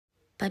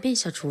百变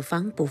小厨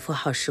房，不负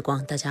好时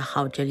光。大家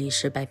好，这里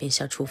是百变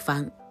小厨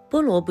房。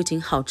菠萝不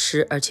仅好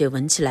吃，而且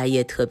闻起来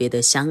也特别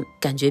的香，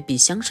感觉比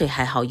香水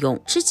还好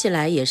用，吃起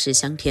来也是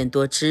香甜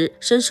多汁，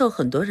深受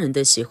很多人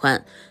的喜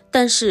欢。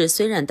但是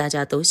虽然大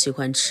家都喜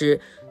欢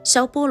吃，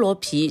削菠萝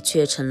皮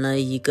却成了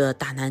一个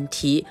大难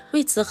题，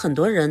为此很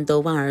多人都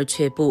望而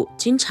却步，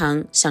经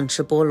常想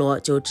吃菠萝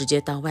就直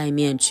接到外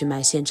面去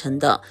买现成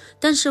的，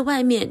但是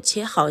外面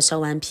切好削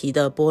完皮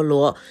的菠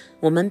萝，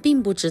我们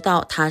并不知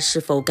道它是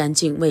否干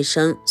净卫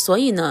生，所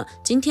以呢，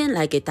今天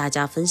来给大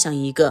家分享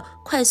一个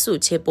快速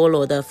切菠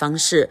萝的方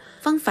式，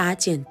方法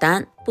简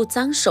单，不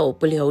脏手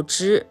不流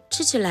汁，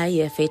吃起来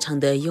也非常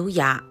的优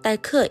雅，待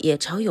客也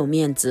超有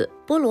面子。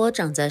菠萝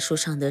长在树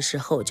上的时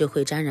候就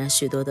会沾染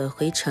许多的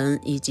灰尘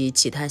以及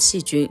其他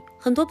细菌，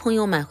很多朋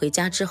友买回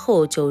家之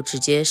后就直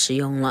接食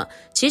用了。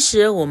其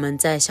实我们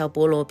在削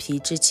菠萝皮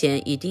之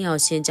前，一定要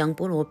先将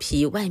菠萝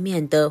皮外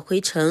面的灰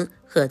尘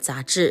和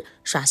杂质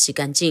刷洗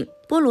干净。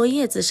菠萝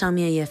叶子上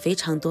面也非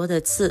常多的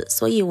刺，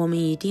所以我们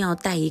一定要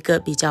戴一个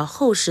比较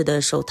厚实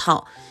的手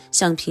套，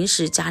像平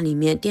时家里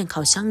面电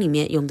烤箱里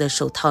面用的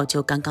手套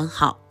就刚刚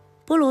好。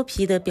菠萝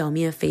皮的表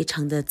面非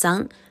常的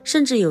脏，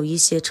甚至有一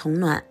些虫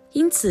卵，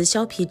因此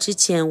削皮之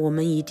前我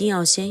们一定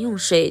要先用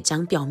水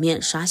将表面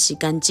刷洗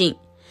干净。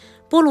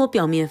菠萝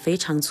表面非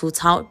常粗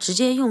糙，直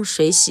接用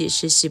水洗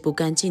是洗不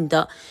干净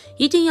的，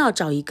一定要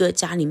找一个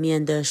家里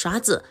面的刷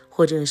子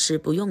或者是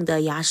不用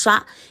的牙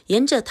刷，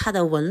沿着它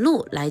的纹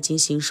路来进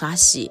行刷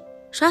洗。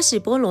刷洗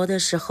菠萝的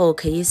时候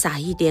可以撒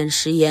一点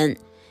食盐，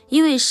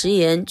因为食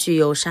盐具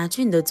有杀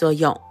菌的作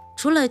用。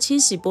除了清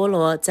洗菠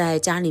萝，在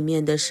家里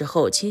面的时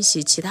候清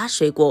洗其他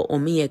水果，我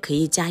们也可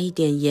以加一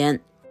点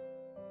盐。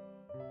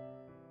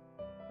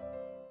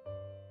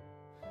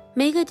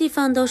每个地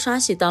方都刷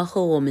洗到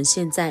后，我们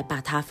现在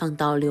把它放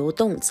到流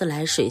动自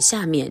来水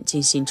下面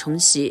进行冲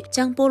洗，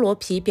将菠萝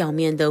皮表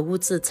面的污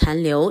渍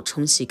残留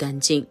冲洗干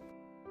净。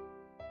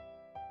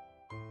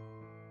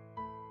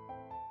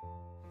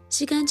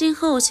洗干净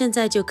后，现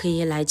在就可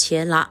以来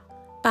切了。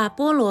把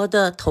菠萝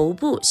的头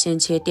部先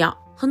切掉。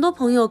很多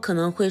朋友可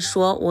能会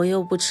说，我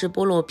又不吃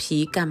菠萝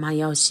皮，干嘛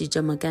要洗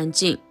这么干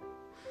净？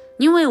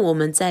因为我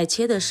们在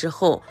切的时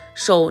候，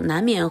手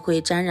难免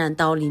会沾染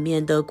到里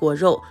面的果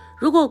肉，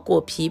如果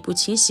果皮不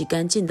清洗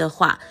干净的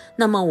话，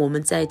那么我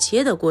们在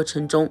切的过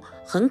程中，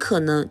很可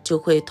能就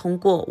会通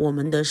过我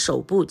们的手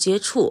部接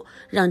触，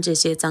让这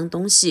些脏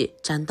东西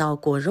沾到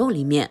果肉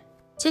里面。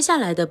接下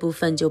来的部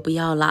分就不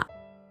要了。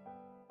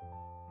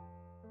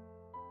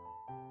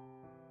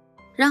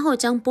然后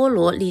将菠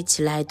萝立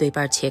起来对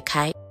半切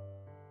开。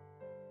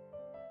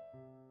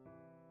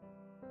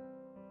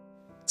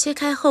切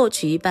开后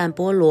取一半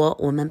菠萝，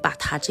我们把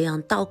它这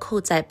样倒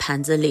扣在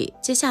盘子里。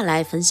接下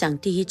来分享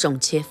第一种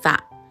切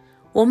法。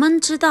我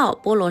们知道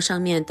菠萝上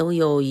面都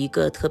有一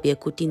个特别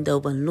固定的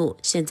纹路，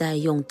现在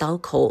用刀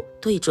口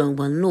对准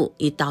纹路，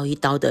一刀一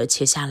刀的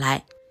切下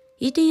来。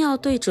一定要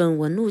对准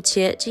纹路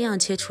切，这样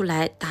切出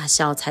来大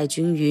小才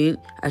均匀，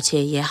而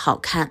且也好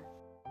看。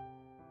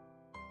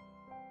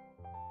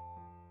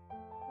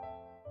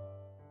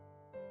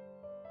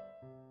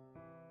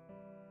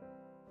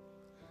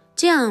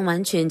这样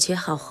完全切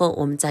好后，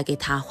我们再给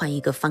它换一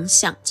个方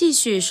向，继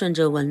续顺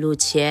着纹路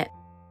切。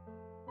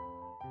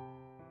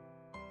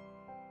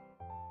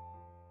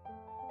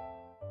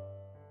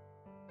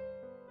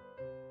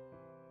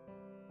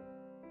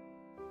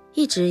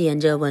一直沿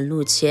着纹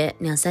路切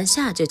，2-3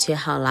下就切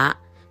好了。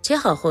切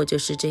好后就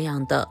是这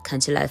样的，看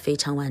起来非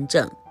常完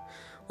整。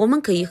我们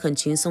可以很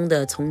轻松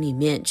的从里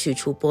面取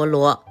出菠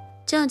萝。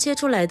这样切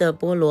出来的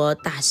菠萝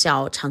大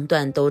小长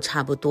短都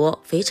差不多，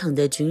非常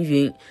的均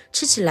匀，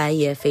吃起来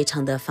也非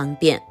常的方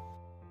便。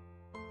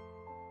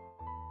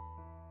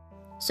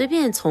随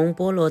便从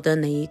菠萝的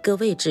哪一个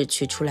位置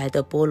取出来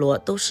的菠萝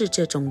都是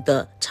这种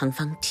的长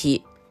方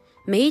体，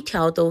每一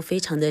条都非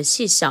常的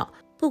细小，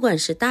不管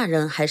是大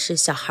人还是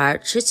小孩，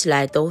吃起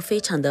来都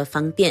非常的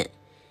方便，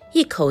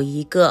一口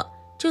一个。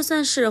就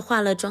算是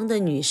化了妆的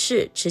女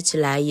士，吃起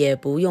来也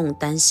不用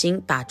担心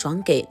把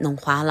妆给弄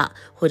花了，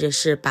或者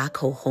是把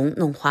口红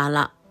弄花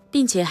了，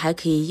并且还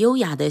可以优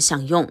雅的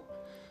享用。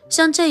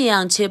像这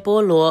样切菠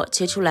萝，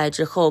切出来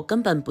之后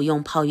根本不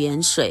用泡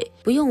盐水，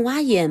不用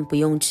挖眼，不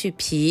用去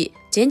皮，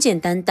简简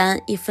单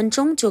单1分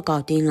钟就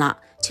搞定了，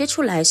切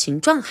出来形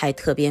状还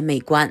特别美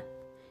观，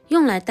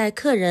用来待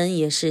客人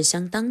也是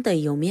相当的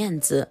有面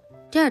子。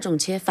第二种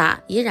切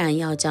法，依然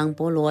要将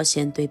菠萝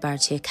先对半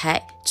切开，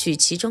取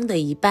其中的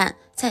一半，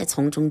再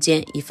从中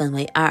间一分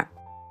为2。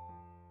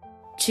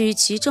取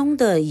其中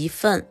的一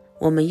份，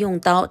我们用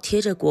刀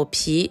贴着果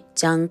皮，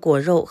将果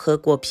肉和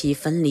果皮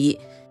分离，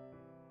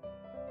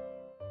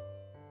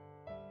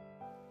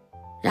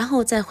然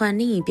后再换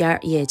另一边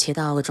也切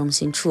到中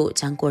心处，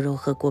将果肉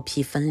和果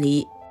皮分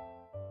离。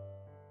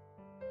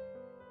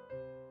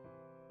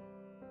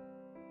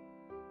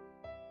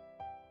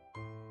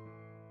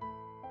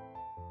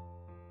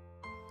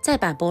再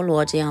把菠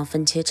萝这样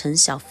分切成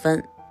小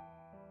份。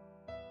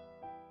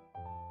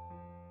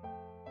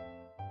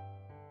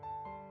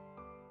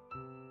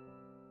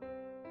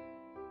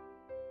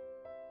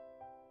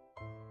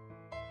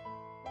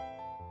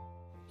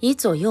以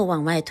左右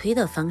往外推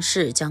的方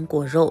式将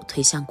果肉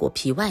推向果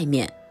皮外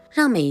面，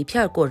让每一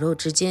片果肉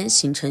之间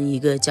形成一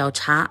个交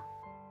叉。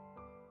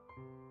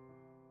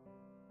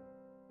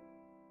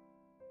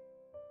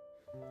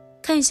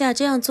看一下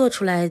这样做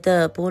出来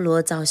的菠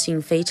萝造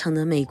型非常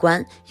的美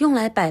观，用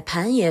来摆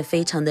盘也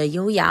非常的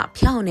优雅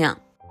漂亮，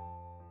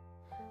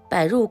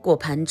摆入果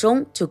盘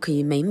中就可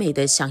以美美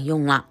的享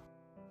用了。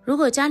如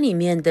果家里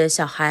面的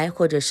小孩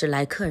或者是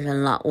来客人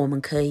了，我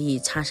们可以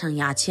插上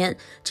牙签，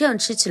这样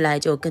吃起来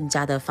就更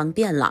加的方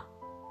便了。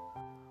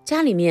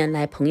家里面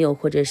来朋友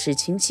或者是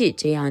亲戚，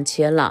这样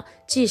切了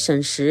既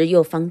省时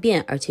又方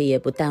便，而且也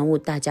不耽误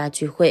大家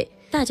聚会，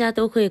大家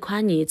都会夸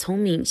你聪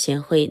明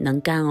贤惠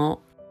能干哦。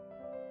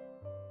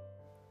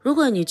如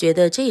果你觉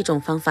得这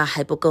种方法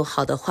还不够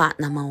好的话，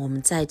那么我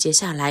们再接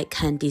下来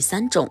看第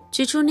3种。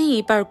取出另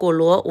一半果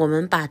螺，我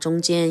们把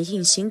中间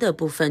硬心的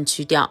部分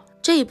去掉，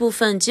这一部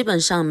分基本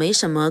上没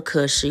什么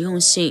可食用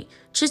性，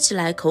吃起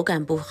来口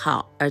感不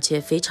好，而且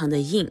非常的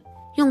硬，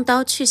用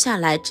刀去下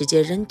来直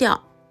接扔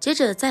掉。接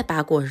着再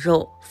把果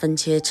肉分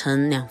切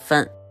成2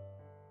份，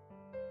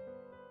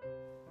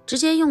直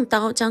接用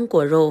刀将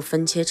果肉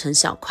分切成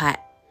小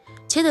块，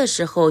切的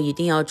时候一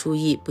定要注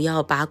意不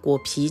要把果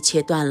皮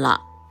切断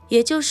了，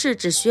也就是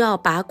只需要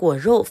把果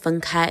肉分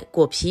开，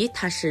果皮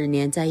它是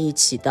粘在一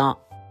起的。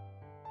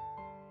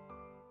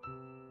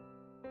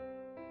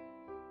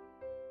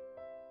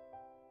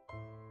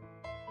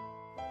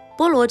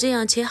菠萝这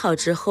样切好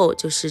之后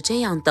就是这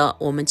样的，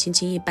我们轻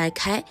轻一掰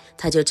开，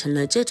它就成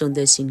了这种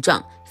的形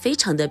状，非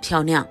常的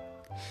漂亮。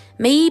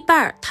每一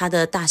半它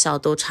的大小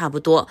都差不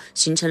多，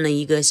形成了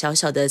一个小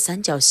小的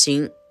三角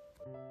形。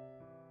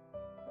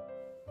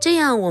这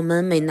样我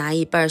们每拿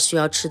一半需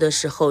要吃的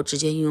时候，直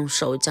接用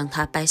手将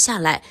它掰下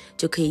来，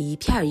就可以一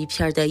片一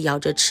片的咬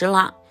着吃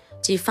了，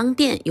既方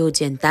便又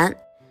简单。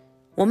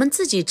我们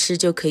自己吃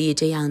就可以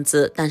这样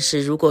子，但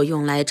是如果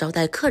用来招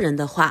待客人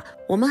的话，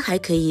我们还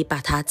可以把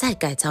它再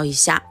改造一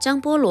下，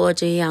将菠萝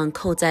这样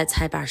扣在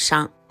菜板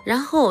上，然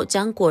后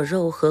将果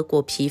肉和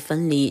果皮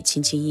分离，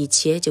轻轻一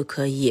切就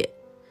可以。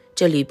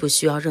这里不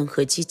需要任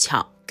何技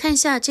巧。看一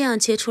下这样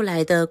切出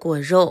来的果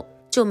肉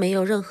就没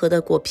有任何的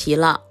果皮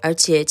了，而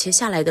且切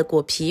下来的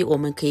果皮我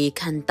们可以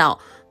看到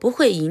不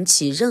会引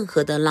起任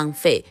何的浪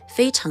费，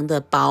非常的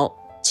薄。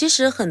其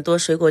实很多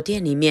水果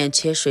店里面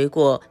切水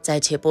果，在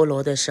切菠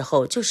萝的时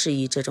候就是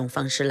以这种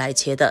方式来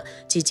切的，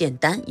既简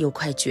单又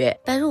快捷。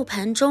摆入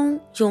盘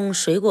中，用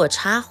水果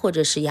叉或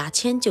者是牙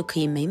签就可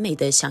以美美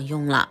的享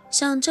用了。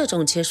像这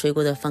种切水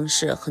果的方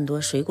式，很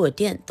多水果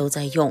店都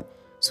在用，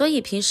所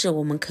以平时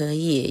我们可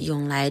以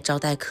用来招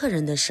待客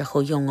人的时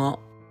候用哦。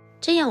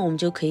这样我们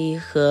就可以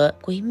和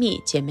闺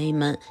蜜姐妹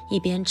们一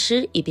边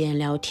吃一边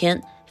聊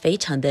天，非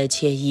常的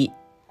惬意。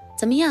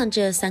怎么样，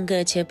这3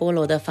个切菠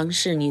萝的方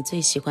式你最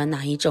喜欢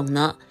哪一种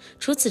呢？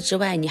除此之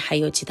外，你还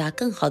有其他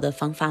更好的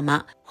方法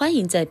吗？欢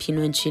迎在评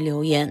论区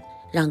留言，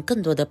让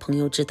更多的朋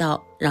友知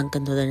道，让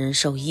更多的人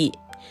受益。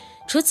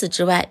除此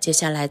之外，接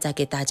下来再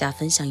给大家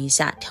分享一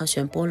下挑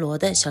选菠萝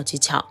的小技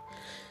巧。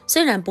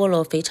虽然菠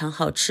萝非常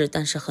好吃，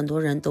但是很多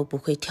人都不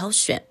会挑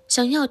选。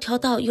想要挑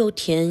到又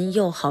甜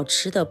又好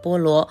吃的菠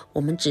萝，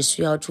我们只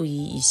需要注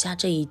意以下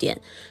这一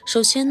点。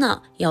首先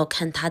呢，要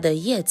看它的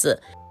叶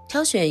子，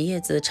挑选叶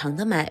子长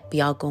的买，不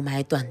要购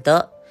买短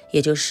的，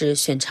也就是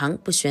选长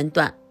不选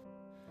短。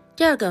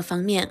第二个方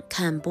面，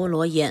看菠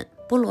萝眼，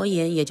菠萝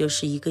眼也就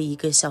是一个一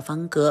个小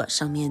方格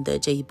上面的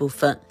这一部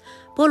分，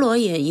菠萝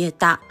眼越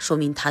大，说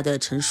明它的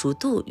成熟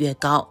度越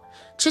高，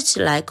吃起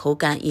来口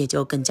感也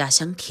就更加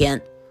香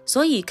甜。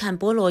所以看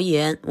菠萝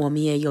眼，我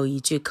们也有一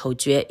句口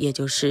诀，也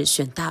就是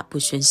选大不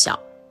选小。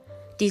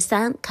第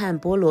3，看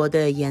菠萝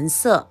的颜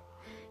色，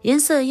颜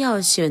色要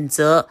选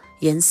择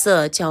颜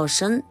色较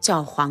深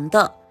较黄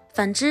的，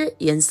反之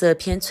颜色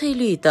偏翠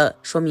绿的，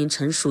说明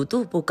成熟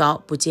度不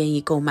高，不建议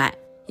购买。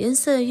颜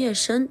色越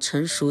深，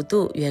成熟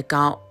度越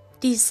高。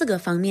第4个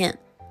方面，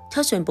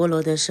挑选菠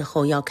萝的时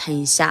候要看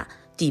一下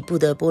底部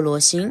的菠萝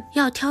心，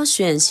要挑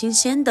选新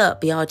鲜的，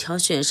不要挑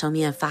选上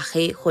面发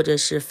黑或者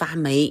是发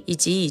霉以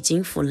及已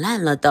经腐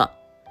烂了的。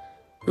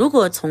如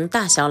果从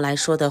大小来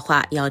说的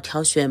话，要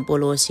挑选菠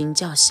萝心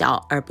较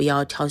小，而不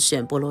要挑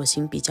选菠萝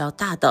心比较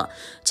大的，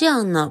这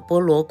样呢，菠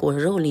萝果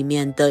肉里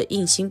面的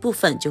硬心部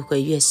分就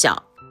会越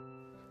小。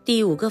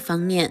第5个方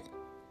面，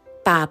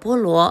把菠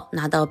萝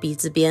拿到鼻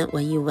子边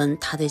闻一闻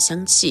它的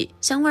香气，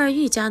香味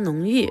愈加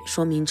浓郁，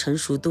说明成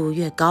熟度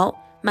越高。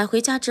买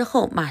回家之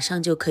后马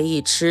上就可以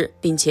吃，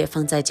并且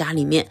放在家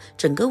里面，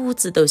整个屋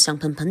子都香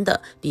喷喷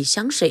的，比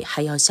香水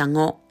还要香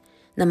哦。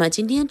那么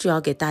今天主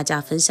要给大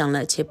家分享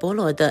了切菠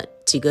萝的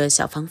几个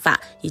小方法，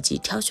以及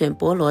挑选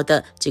菠萝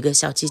的几个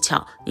小技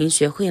巧，您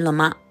学会了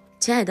吗？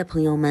亲爱的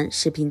朋友们，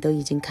视频都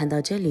已经看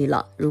到这里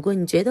了，如果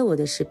你觉得我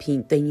的视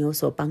频对你有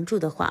所帮助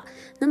的话，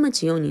那么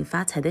请用您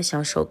发财的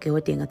小手给我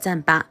点个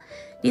赞吧。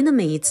您的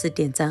每一次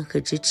点赞和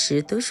支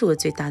持都是我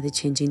最大的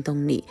前进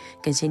动力，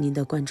感谢您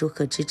的关注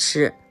和支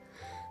持。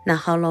那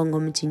好了，我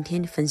们今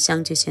天的分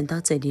享就先到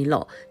这里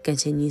了，感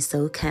谢你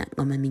收看，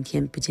我们明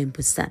天不见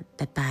不散，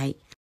拜拜。